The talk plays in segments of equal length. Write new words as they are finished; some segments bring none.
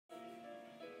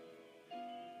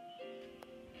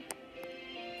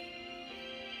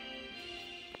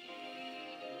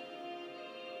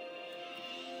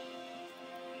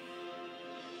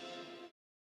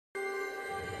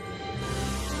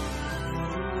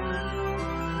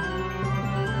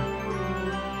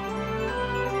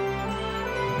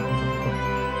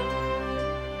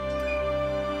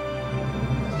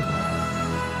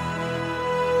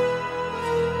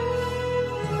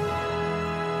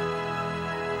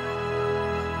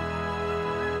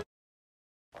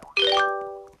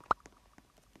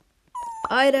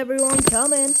Alright everyone,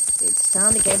 come in. It's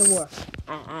time to go to work.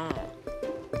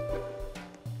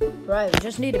 Right, we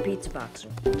just need a pizza boxer.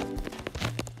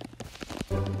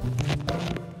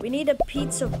 We need a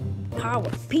pizza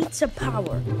power. Pizza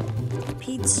power.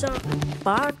 Pizza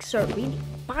boxer. We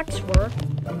need boxer.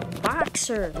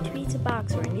 Boxer. Pizza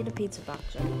boxer. I need a pizza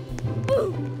boxer.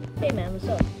 Woo! Hey man, what's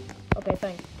up? Okay,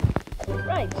 thanks.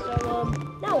 Right, so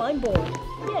now I'm bored.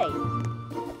 Yay!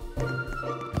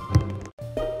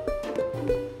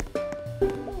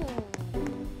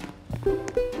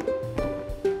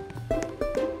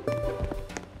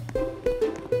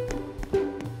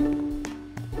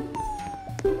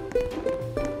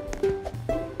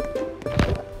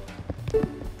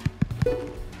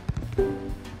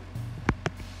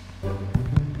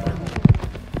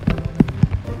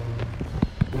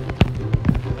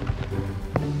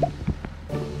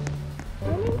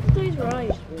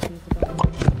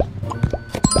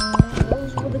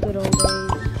 Those were the good old days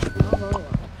of our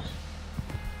lives.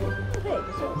 Hey,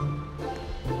 what's up?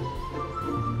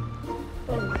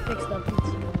 Oh, fix that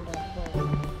pizza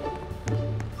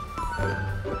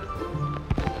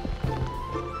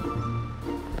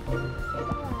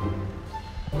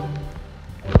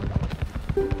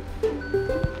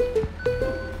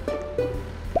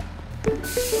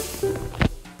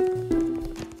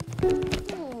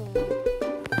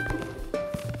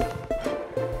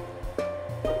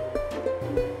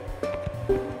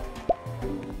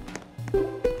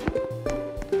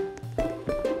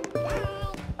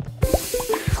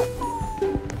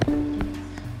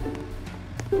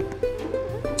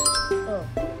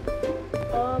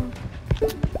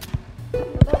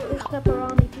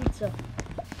pepperoni pizza.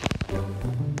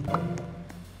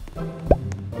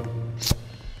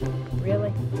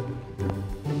 Really?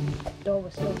 Door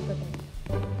was still freaking.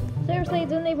 Seriously, it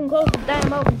didn't even close the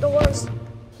damn open doors.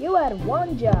 You had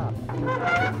one job.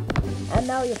 And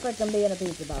now you're freaking being a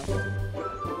pizza boxer.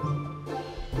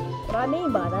 What I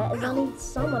mean by that is I need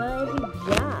someone at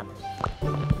every job.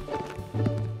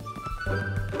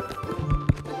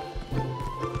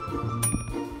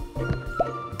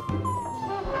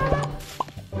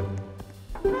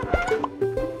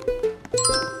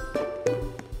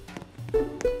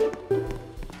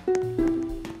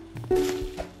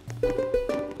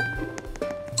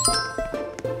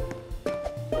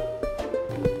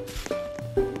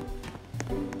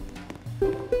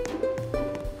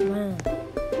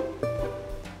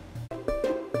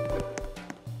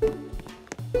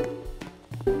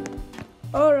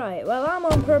 Alright, well I'm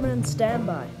on permanent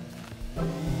standby.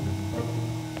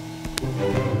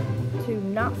 To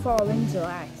not fall into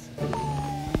that.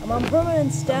 I'm on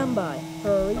permanent standby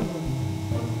for a reason.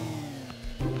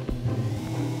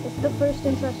 It's the first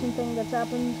interesting thing that's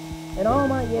happened in all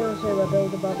my years here at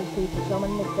Build Above His Pizza.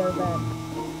 Someone nicked their van.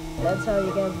 That's how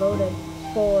you get voted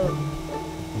for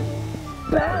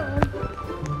ban.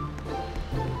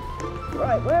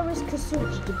 Right, where is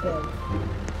Kasuchi to build?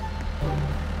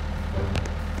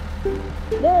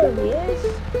 There he is.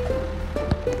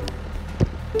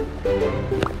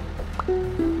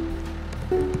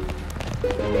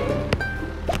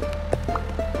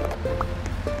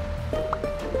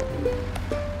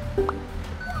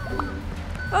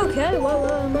 Okay, well, I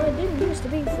didn't used to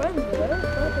be friends with her,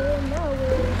 but now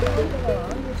we're getting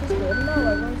along, which is good, and now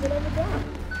everyone's at every job.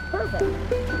 Perfect.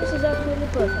 This is absolutely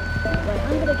perfect. Right,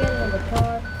 I'm gonna get in the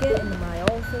car, get into my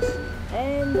office,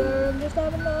 and just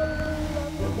have a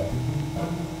lovely day.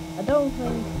 I don't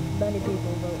think many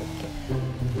people voted kid.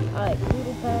 Alright,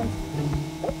 Doodle Pants.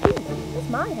 That's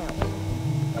my house.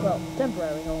 Well,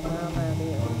 temporary home around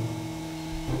here.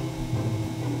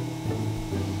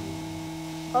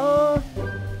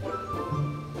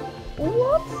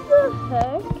 What the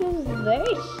heck is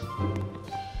this?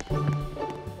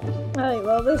 Alright,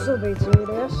 well, this will be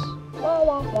serious.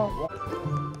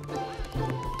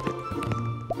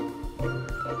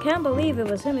 Can't believe it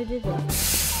was him who did that.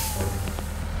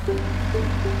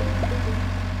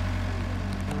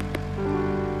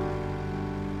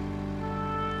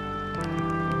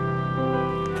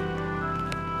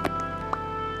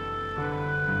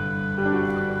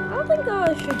 I think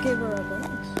I should give her a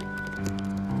thanks.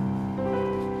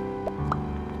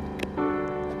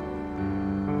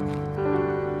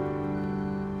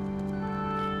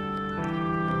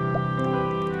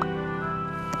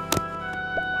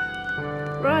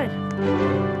 Right.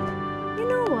 You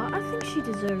know what? I think she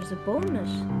deserves a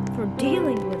bonus for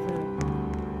dealing with her.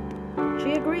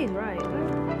 She agrees, right?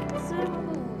 So,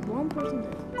 one person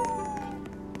did.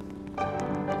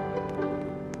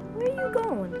 Where are you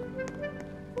going?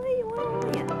 Where are you?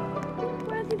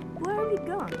 Where have you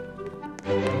gone?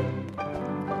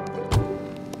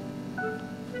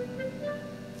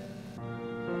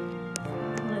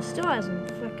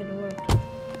 it worked.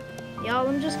 Y'all,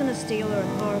 I'm just gonna steal her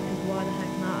car, because why the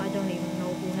heck not? I don't even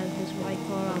know who has this white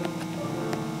car.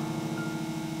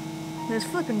 There's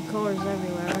flipping cars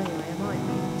everywhere anyway, it might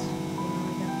mean.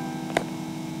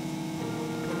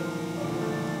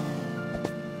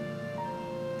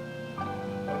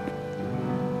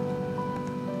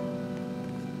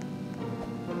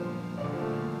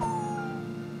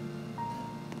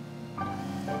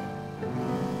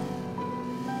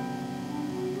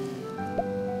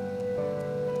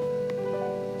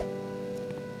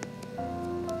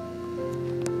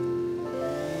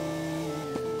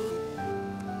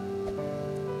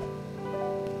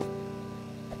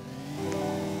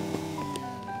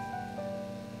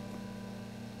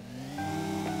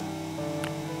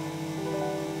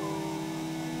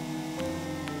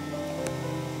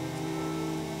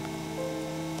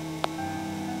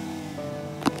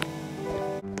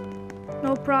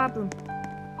 No problem.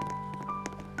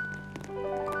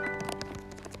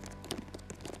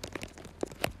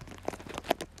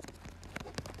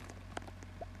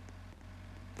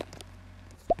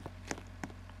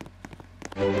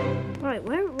 Right,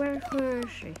 where is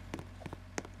she?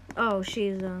 Oh,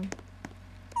 she's where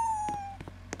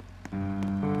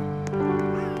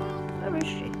is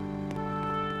she?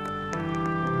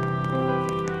 Oh,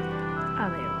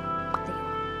 there you are. There you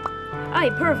are.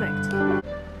 Aye, perfect.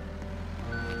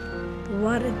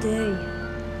 What a day.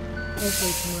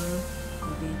 Hopefully tomorrow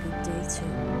will be a good day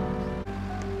too.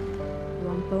 You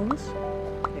want bonus?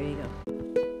 There you go.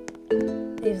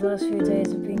 These last few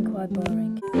days have been quite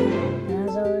boring. And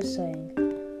as I was saying,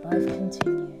 life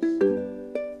continues.